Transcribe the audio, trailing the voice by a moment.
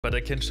But I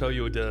can show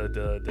you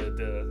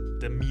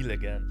the meal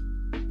again.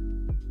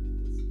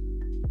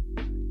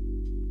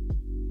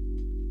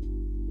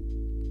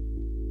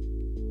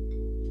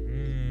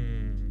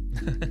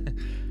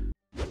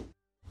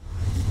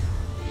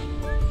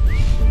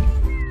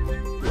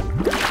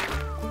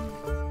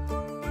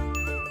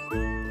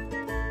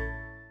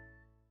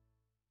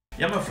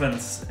 Yeah, my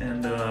friends,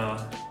 in the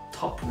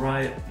top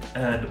right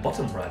and the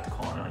bottom right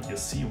corner, you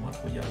see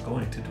what we are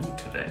going to do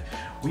today.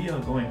 We are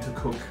going to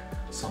cook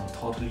some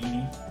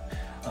tortellini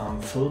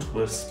filled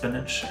with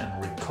spinach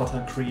and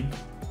ricotta cream.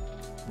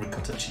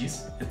 Ricotta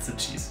cheese? It's a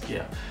cheese,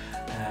 yeah.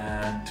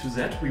 And to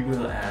that we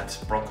will add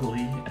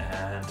broccoli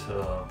and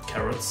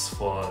carrots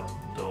for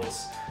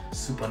those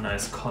super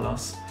nice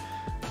colors,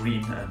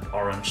 green and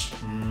orange.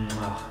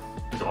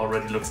 It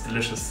already looks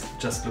delicious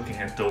just looking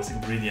at those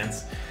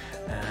ingredients.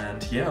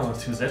 And yeah,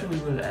 to that we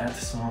will add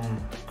some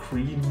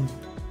cream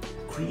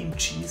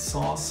cheese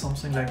sauce,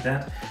 something like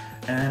that.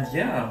 And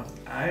yeah,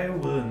 I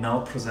will now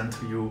present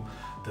to you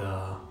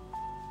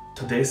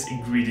today's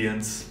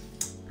ingredients.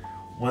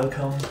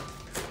 Welcome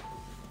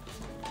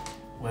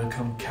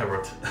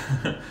carrot.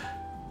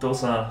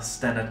 Those are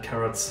standard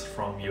carrots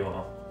from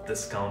your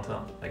discounter,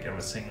 like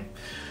everything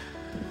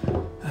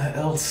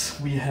else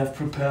we have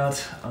prepared.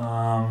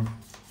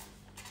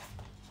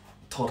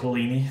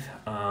 Tortellini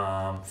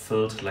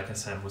filled, like I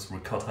said, with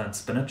ricotta and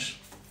spinach.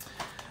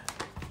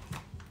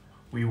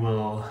 We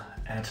will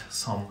add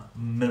some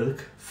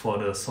milk for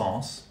the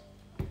sauce,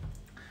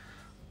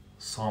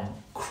 some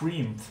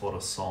cream for the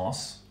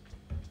sauce.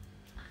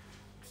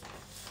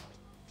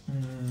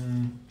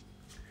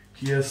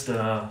 Here's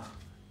the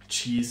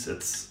cheese.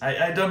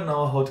 I don't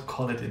know how to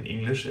call it in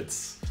English.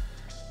 It's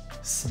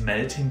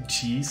smelting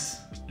cheese,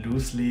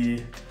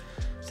 loosely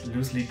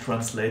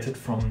translated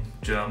from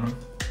German.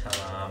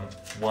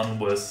 One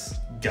was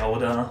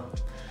Gouda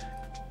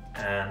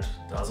and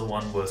the other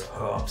one was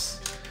herbs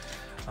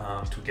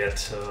to get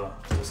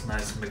this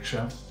nice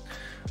mixture.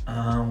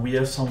 We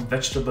have some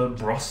vegetable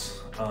broth,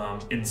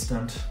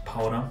 instant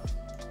powder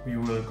we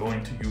were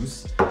going to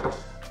use,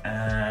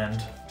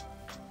 and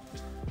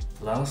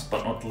last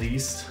but not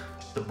least,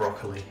 the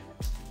broccoli.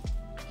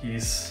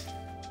 He's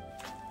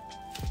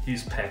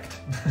packed,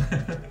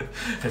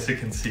 as you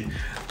can see.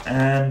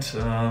 And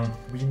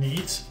we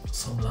need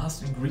some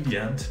last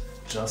ingredient,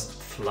 just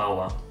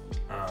flour.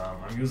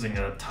 I'm using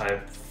a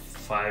type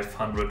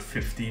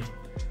 550.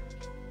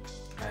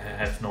 I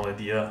have no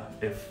idea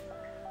if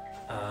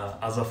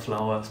other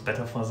flour is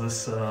better for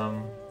this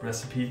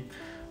recipe,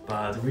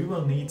 but we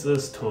will need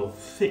this to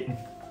thicken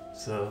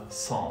the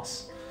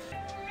sauce.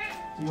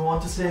 Do you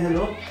want to say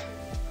hello?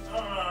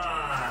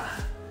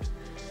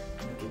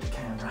 Look at the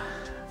camera.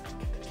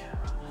 Look at the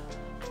camera.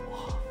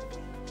 Oh, look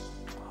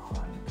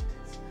at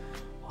this.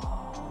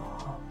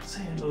 Oh,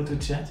 say hello to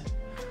chat.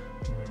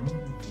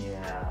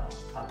 Yeah,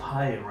 up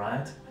high,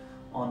 right?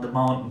 On the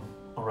mountain.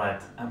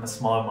 Alright, I'm a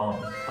small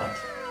mountain, but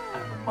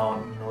I'm a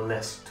mountain no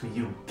less to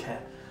you,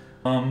 cat.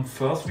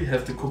 First we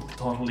have to cook the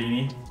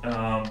tortellini.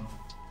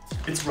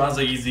 It's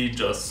rather easy,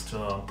 just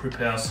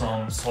prepare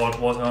some salt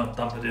water,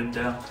 dump it in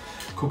there,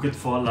 cook it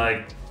for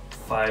like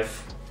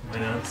 5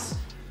 minutes.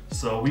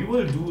 So we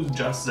will do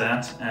just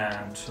that,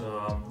 and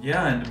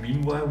yeah, in the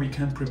meanwhile we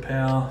can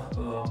prepare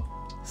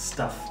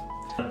stuff.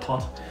 The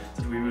pot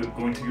that we were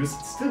going to use,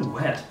 it's still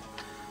wet.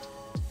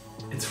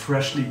 It's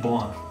freshly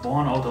born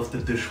out of the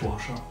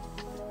dishwasher.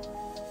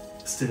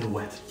 Still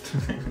wet.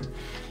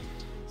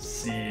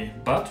 See,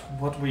 but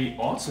what we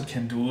also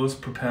can do is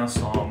prepare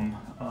some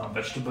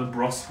vegetable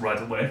broth right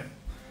away.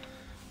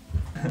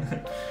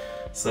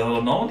 So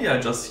normally I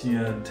just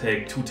here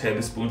take 2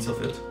 tablespoons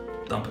of it,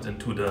 dump it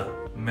into the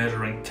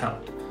measuring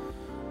cup.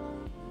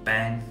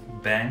 Bang,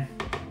 bang.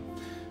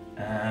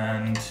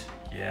 And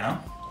yeah,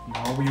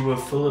 now we will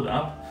fill it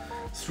up.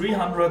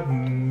 300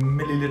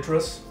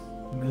 milliliters.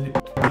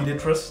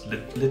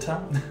 Liter.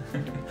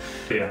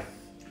 Yeah,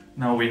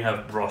 now we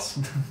have broth.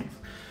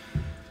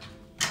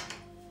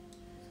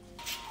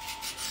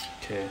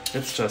 Okay,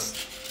 let's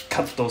just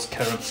cut those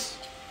carrots.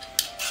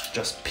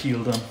 Just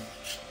peel them.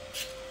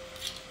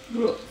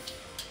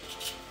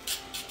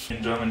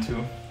 In German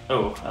too.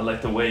 Oh, I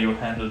like the way you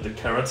handled the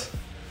carrot.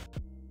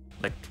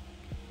 Like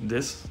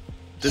this.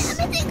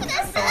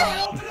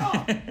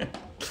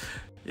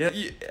 Yeah,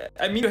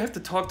 I mean, you have to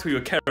talk to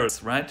your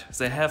carrots, right?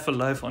 They have a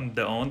life on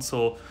their own,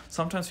 so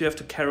sometimes you have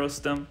to caress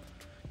them,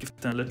 give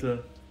them a little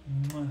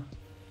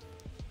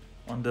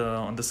on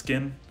the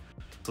skin,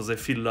 so they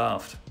feel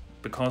loved.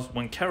 Because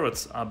when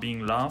carrots are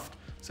being loved,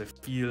 they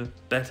feel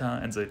better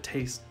and they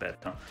taste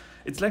better.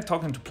 It's like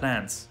talking to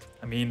plants.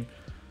 I mean,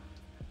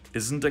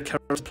 isn't a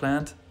carrot a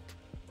plant?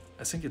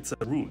 I think it's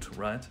a root,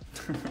 right?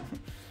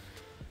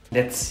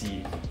 Let's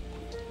see.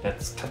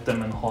 Let's cut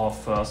them in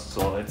half first,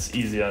 so it's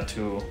easier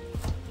to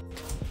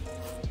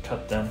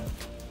cut them.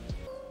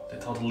 The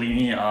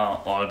tortellini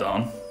are all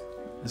done.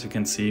 As you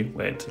can see,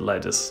 wait, the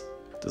light is,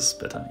 this is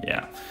better,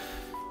 yeah.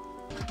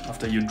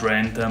 After you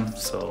drained them,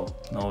 so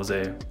now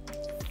they...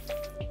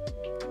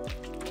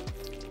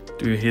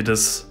 Do you hear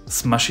this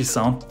smushy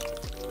sound?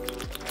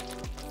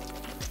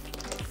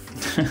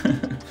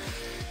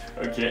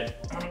 Okay,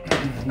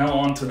 now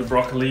on to the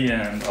broccoli,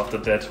 and after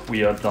that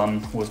we are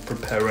done with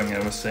preparing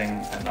everything,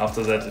 and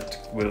after that it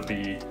will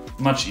be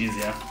much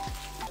easier.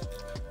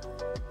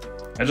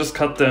 I just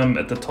cut them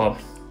at the top.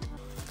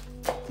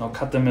 Now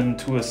cut them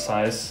into a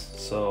size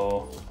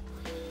so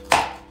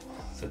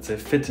that they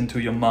fit into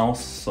your mouth,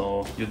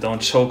 so you don't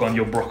choke on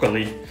your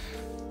broccoli.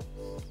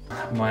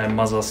 My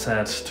mother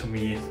said to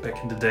me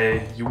back in the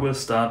day, you will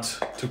start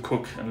to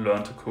cook and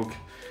learn to cook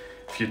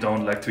if you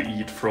don't like to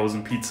eat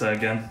frozen pizza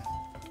again.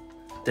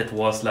 That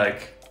was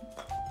like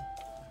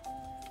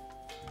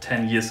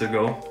 10 years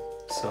ago.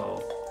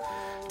 So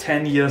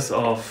 10 years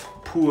of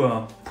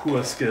poor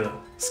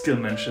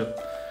skillmanship,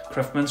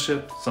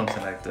 craftsmanship,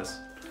 something like this.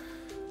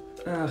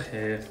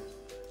 Okay,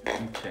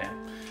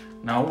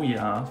 now we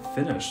are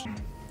finished.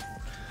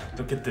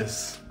 Look at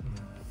this.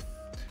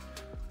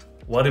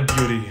 What a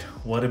beauty,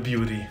 what a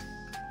beauty.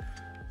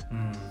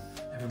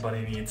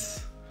 Everybody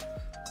needs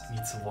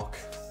a wok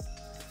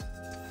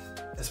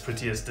as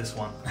pretty as this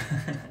one.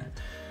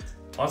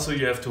 Also,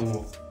 you have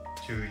to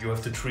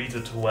treat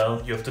it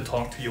well. You have to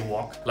talk to your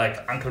wok,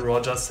 like Uncle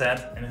Roger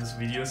said in his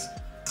videos.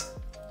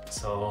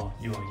 So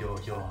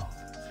your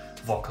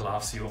wok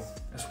loves you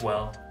as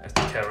well as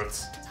the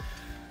carrots.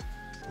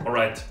 All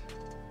right,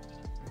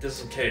 this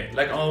is okay.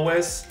 Like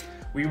always,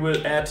 we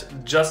will add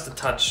just a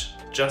touch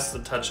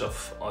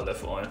of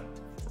olive oil,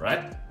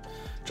 right?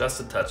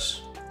 Just a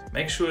touch.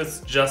 Make sure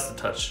it's just a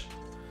touch.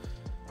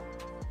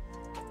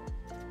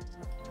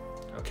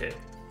 Okay.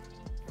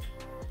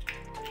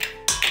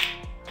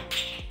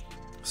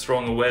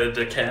 Throwing away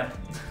the cap.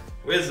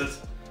 Where is it?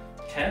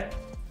 Cap?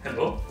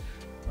 Hello?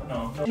 Oh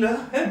no.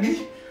 Help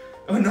me!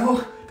 Oh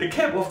no! The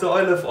cap of the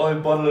olive oil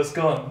bottle is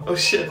gone. Oh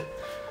shit.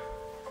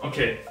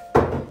 Okay.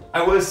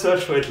 I will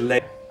search for it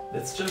later.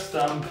 Let's just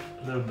dump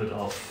a little bit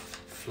of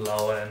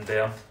flour in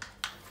there.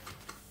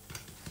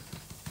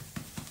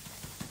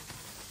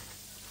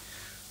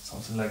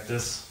 Something like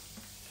this.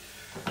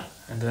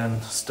 And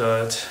then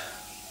stir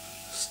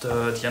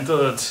it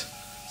until it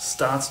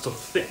starts to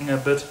thicken a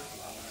bit.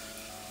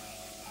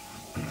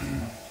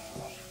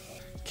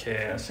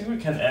 Okay, I think we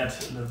can add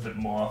a little bit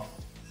more.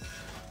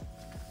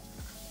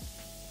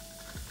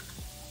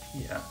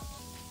 Yeah.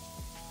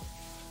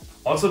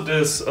 Also,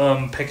 this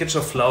package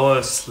of flour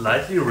is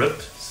slightly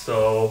ripped,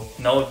 so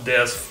now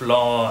there's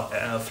flour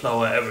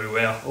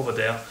everywhere over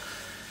there.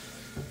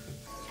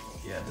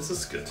 Yeah, this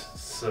is good.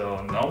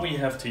 So now we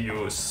have to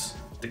use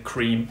the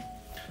cream.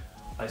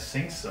 I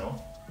think so.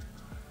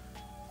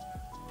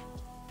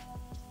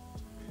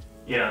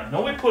 Yeah,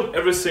 now we put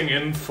everything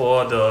in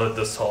for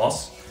the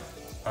sauce.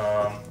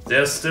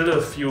 There's still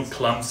a few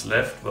clumps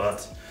left,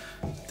 but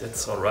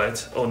that's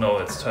alright. Oh no,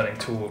 it's turning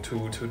too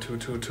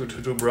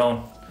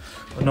brown.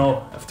 Oh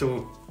no, I have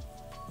to...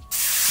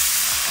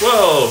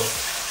 Whoa!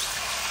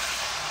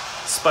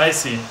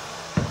 Spicy.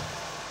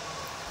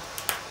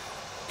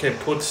 Okay,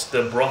 put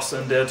the broth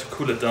in there to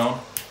cool it down.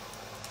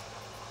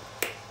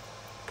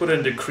 Put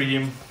in the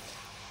cream.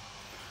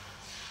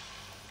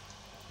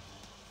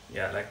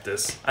 Yeah, like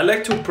this. I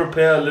like to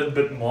prepare a little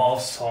bit more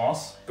of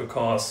sauce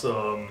because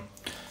I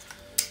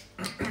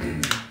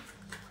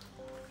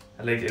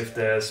like if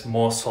there's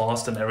more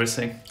sauce than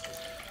everything.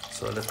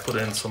 So let's put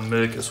in some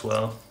milk as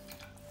well.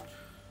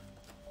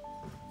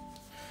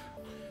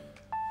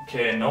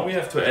 Okay, now we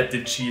have to add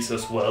the cheese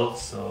as well.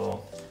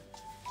 So,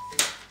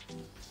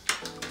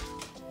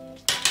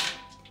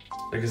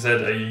 like I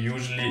said, I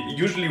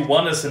usually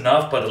one is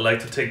enough, but I like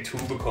to take two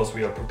because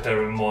we are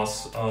preparing more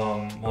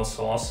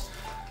sauce,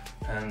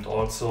 and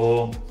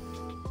also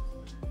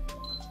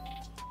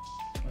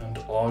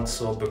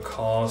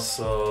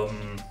because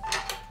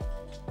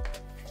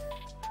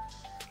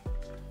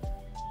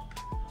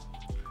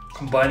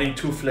combining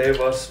two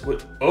flavors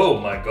with... Oh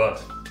my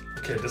god.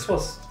 Okay, this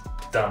was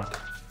dumb.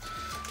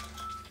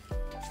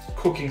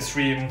 Cooking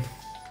stream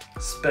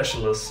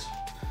specialist.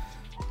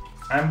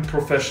 I'm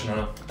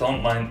professional,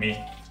 don't mind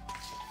me.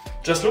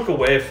 Just look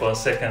away for a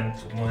second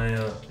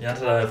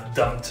until I've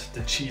dumped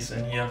the cheese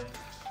in here.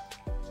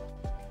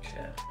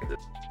 Okay.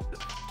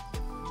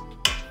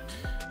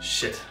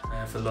 Shit, I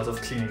have a lot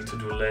of cleaning to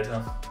do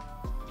later.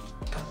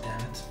 God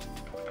damn it.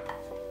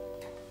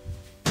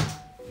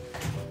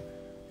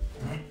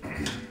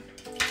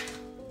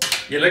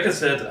 Yeah, like I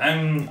said,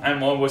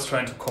 I'm always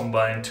trying to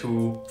combine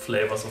two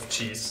flavors of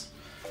cheese.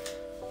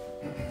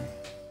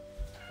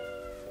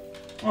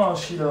 Oh,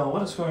 Sheila,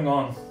 what is going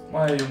on?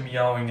 Why are you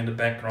meowing in the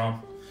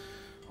background?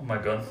 Oh my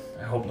god,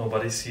 I hope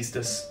nobody sees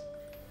this.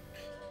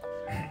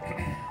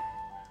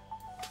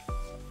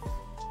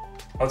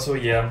 Also,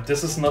 yeah,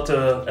 this is not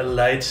a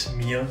light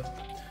meal.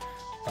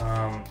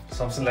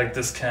 Something like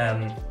this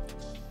can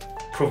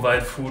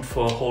provide food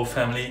for a whole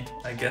family,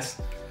 I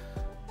guess.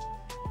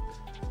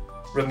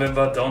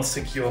 Remember, don't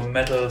stick your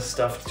metal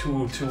stuff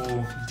too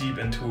deep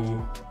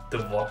into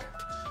the wok.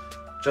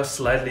 Just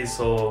slightly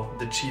so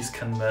the cheese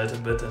can melt a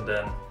bit and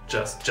then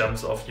just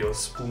jumps off your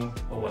spoon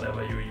or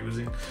whatever you're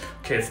using.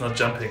 Okay, it's not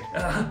jumping.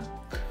 Oh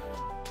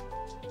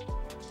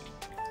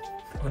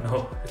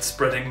no, it's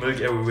spreading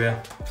milk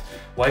everywhere.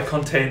 Why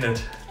contain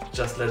it?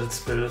 Just let it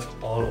spill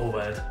all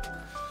over it.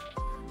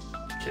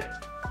 Okay.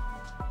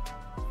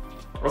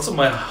 Also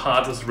my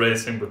heart is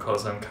racing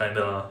because I'm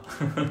kinda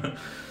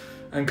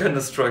I'm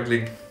kinda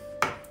struggling.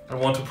 I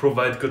want to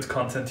provide good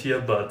content here,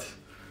 but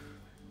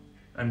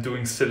I'm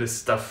doing silly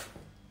stuff.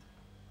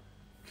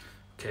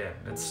 Okay,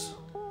 let's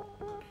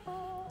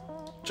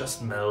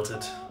just melt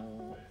it.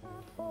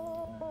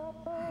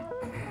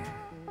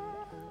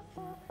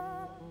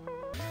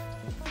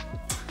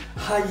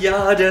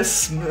 Hiya,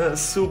 there's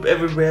soup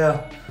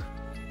everywhere.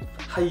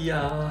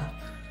 Hiya.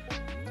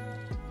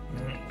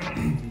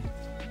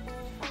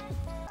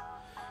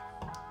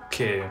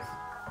 Okay.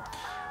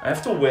 I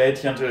have to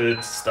wait until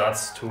it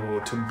starts to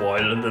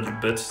boil a little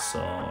bit, so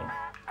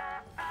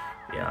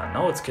yeah,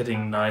 now it's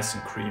getting nice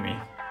and creamy.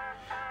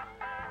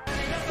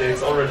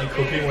 It's already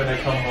cooking when I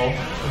come home.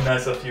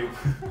 Nice of you.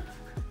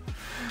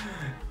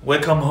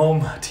 Welcome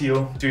home,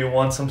 Theo. Do you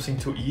want something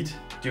to eat?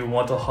 Do you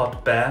want a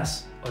hot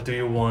bath? Or do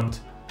you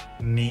want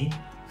me?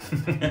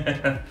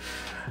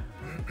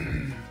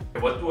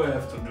 What do I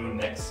have to do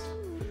next?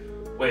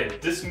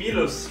 Wait, this meal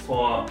is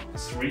for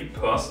 3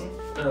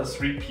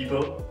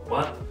 people.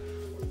 What?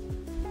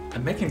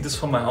 I'm making this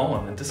for my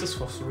own and this is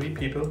for 3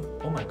 people?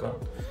 Oh my god.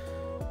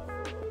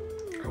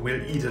 I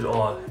will eat it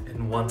all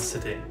in one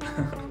sitting.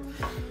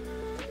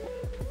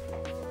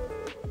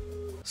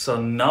 So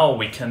now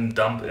we can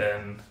dump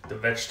in the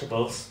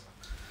vegetables.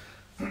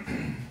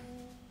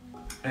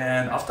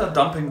 And after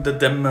dumping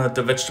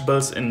the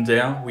vegetables in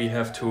there, we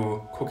have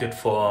to cook it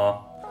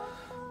for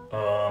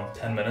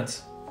 10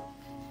 minutes.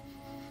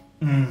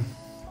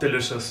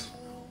 Delicious.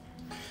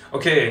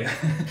 Okay,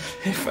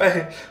 if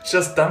I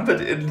just dump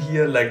it in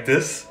here like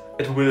this,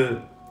 it will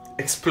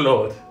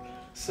explode.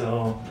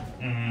 So,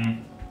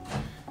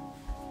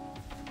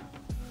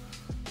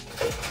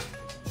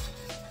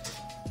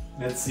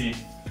 let's see.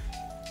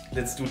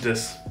 Let's do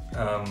this.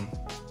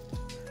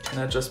 Can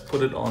I just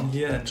put it on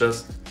here and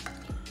just...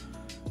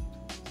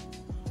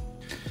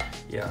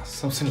 Yeah,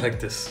 something like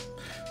this.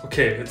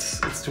 Okay, it's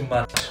too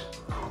much.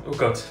 Oh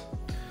god.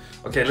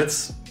 Okay,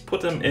 let's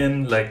put them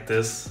in like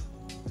this.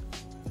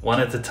 One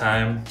at a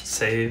time.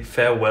 Say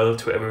farewell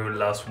to every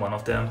last one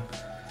of them.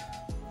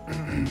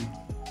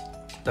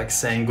 Like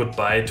saying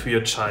goodbye to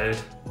your child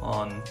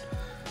on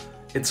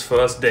its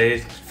first day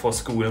for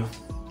school.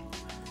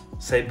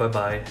 Say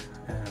bye-bye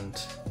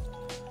and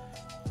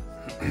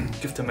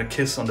give them a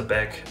kiss on the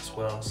back as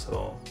well,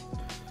 so...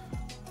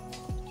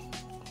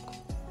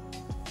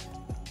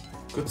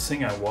 Good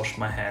thing I washed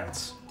my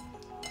hands.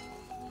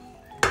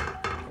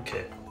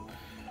 Okay.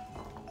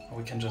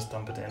 We can just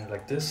dump it in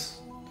like this.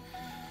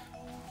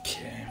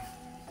 Okay.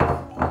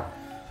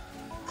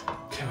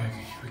 Okay,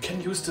 we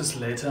can use this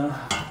later.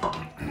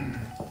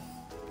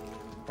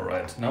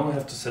 Alright, now we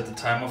have to set the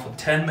timer for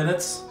 10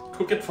 minutes.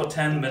 Cook it for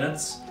 10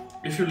 minutes.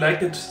 If you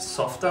like it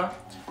softer,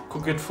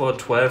 cook it for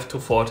 12 to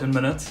 14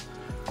 minutes.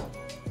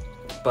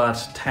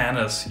 But 10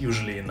 is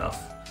usually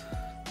enough.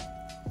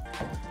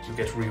 You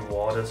get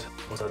rewarded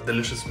with a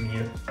delicious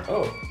meal.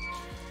 Oh,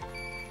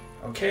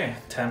 okay,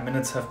 10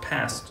 minutes have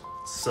passed.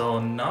 So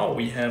now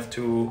we have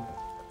to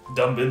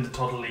dump in the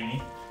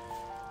tortellini.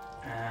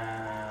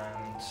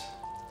 And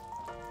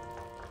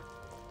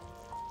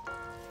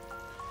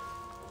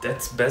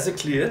that's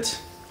basically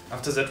it.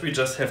 After that we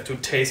just have to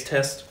taste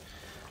test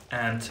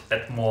and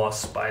add more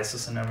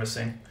spices and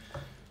everything.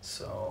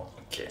 So,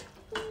 okay.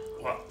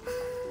 Well.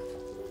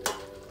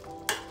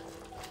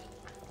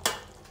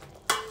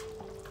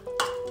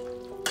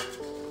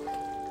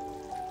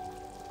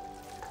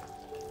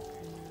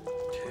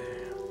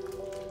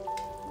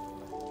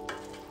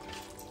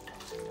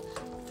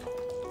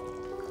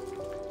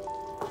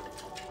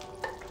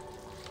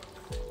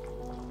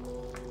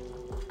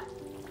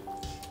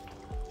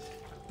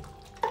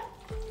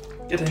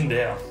 Get in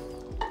there.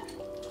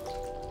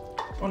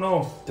 Oh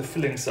no, the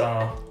fillings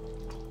are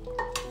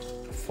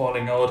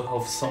falling out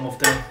of some of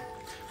them,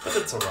 but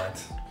it's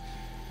alright.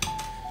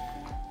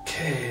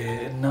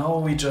 Okay, now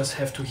we just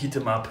have to heat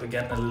them up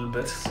again a little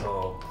bit,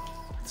 so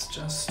let's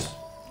just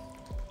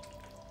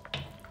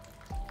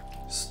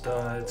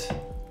stir it.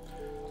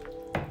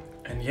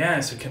 And yeah,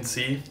 as you can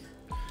see,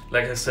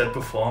 like I said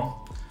before,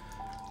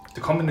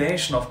 the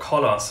combination of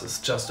colors is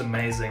just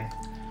amazing.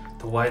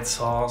 The white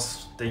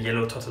sauce, the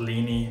yellow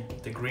tortellini,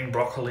 the green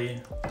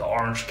broccoli, the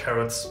orange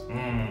carrots.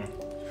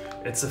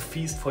 It's a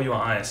feast for your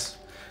eyes.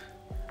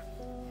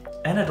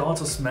 And it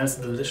also smells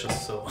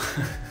delicious, so.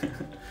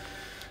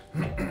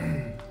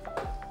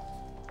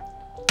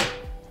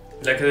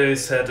 Like I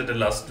said in the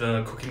last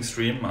cooking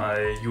stream, I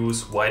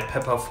use white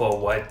pepper for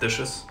white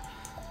dishes.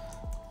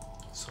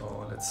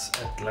 So let's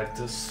add like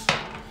this.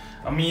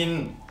 I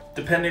mean,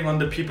 depending on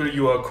the people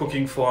you are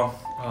cooking for,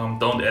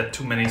 don't add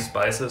too many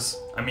spices.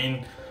 I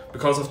mean,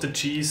 because of the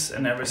cheese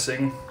and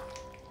everything,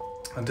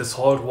 and the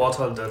salt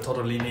water the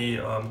tortellini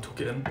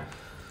took in,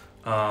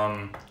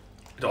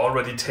 it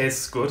already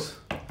tastes good.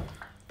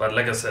 But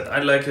like I said,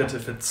 I like it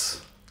if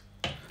it's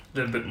a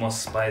little bit more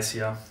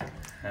spicier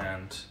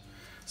and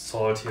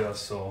saltier,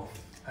 so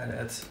I'll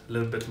add a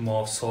little bit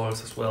more of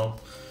salt as well.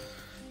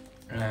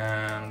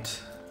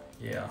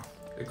 Yeah,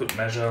 a good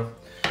measure.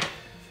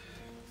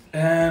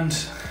 And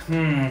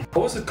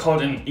what was it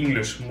called in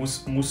English?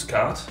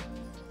 Muscat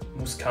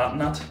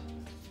nut?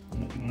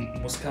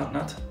 Muscat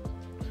nut?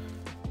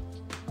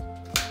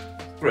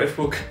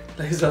 Gravebook,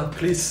 laser,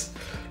 please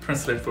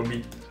translate for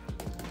me.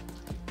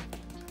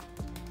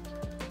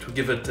 To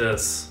give it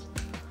this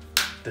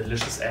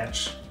delicious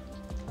edge.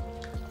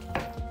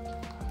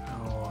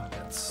 Oh,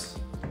 let's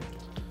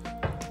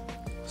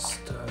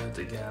stir it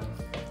again.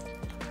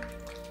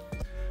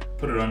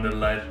 Put it on the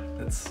light.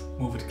 Let's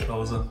move it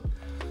closer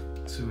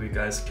so you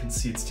guys can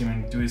see it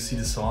steaming. Do you see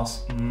the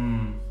sauce?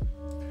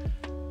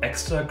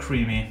 Extra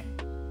creamy,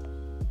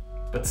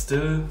 but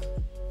still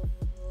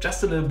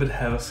just a little bit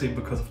healthy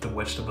because of the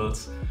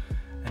vegetables.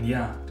 And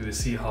yeah, do you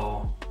see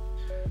how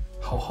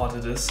hot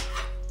it is?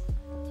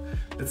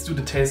 Let's do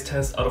the taste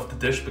test out of the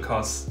dish,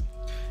 because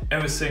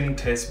everything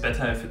tastes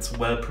better if it's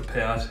well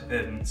prepared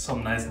in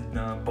some nice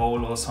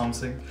bowl or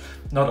something,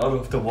 not out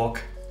of the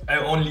wok. I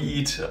only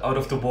eat out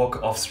of the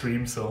wok off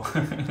stream, so.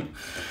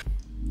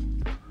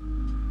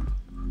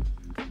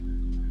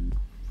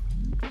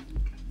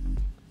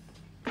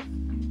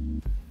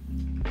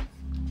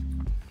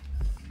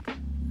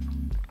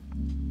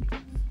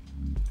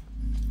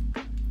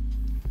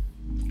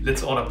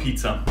 Let's order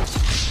pizza.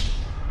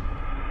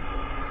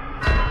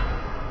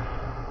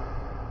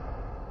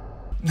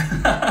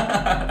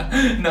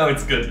 No,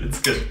 it's good,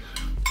 it's good,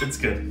 it's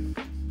good.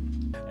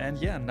 And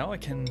yeah, now I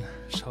can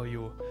show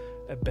you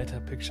a better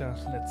picture.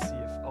 Let's see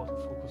if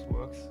autofocus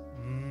works.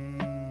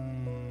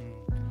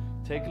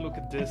 Take a look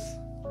at this.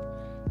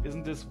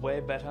 Isn't this way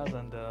better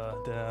than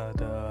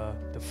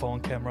the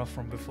phone camera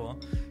from before?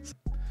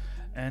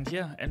 And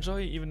yeah,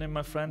 enjoy evening,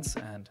 my friends,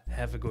 and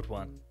have a good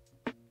one.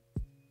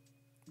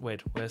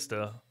 Wait, where's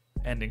the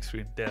ending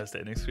screen? There's the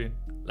ending screen.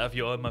 Love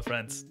you all, my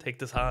friends. Take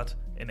this hard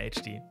in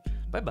HD.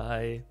 Bye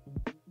bye.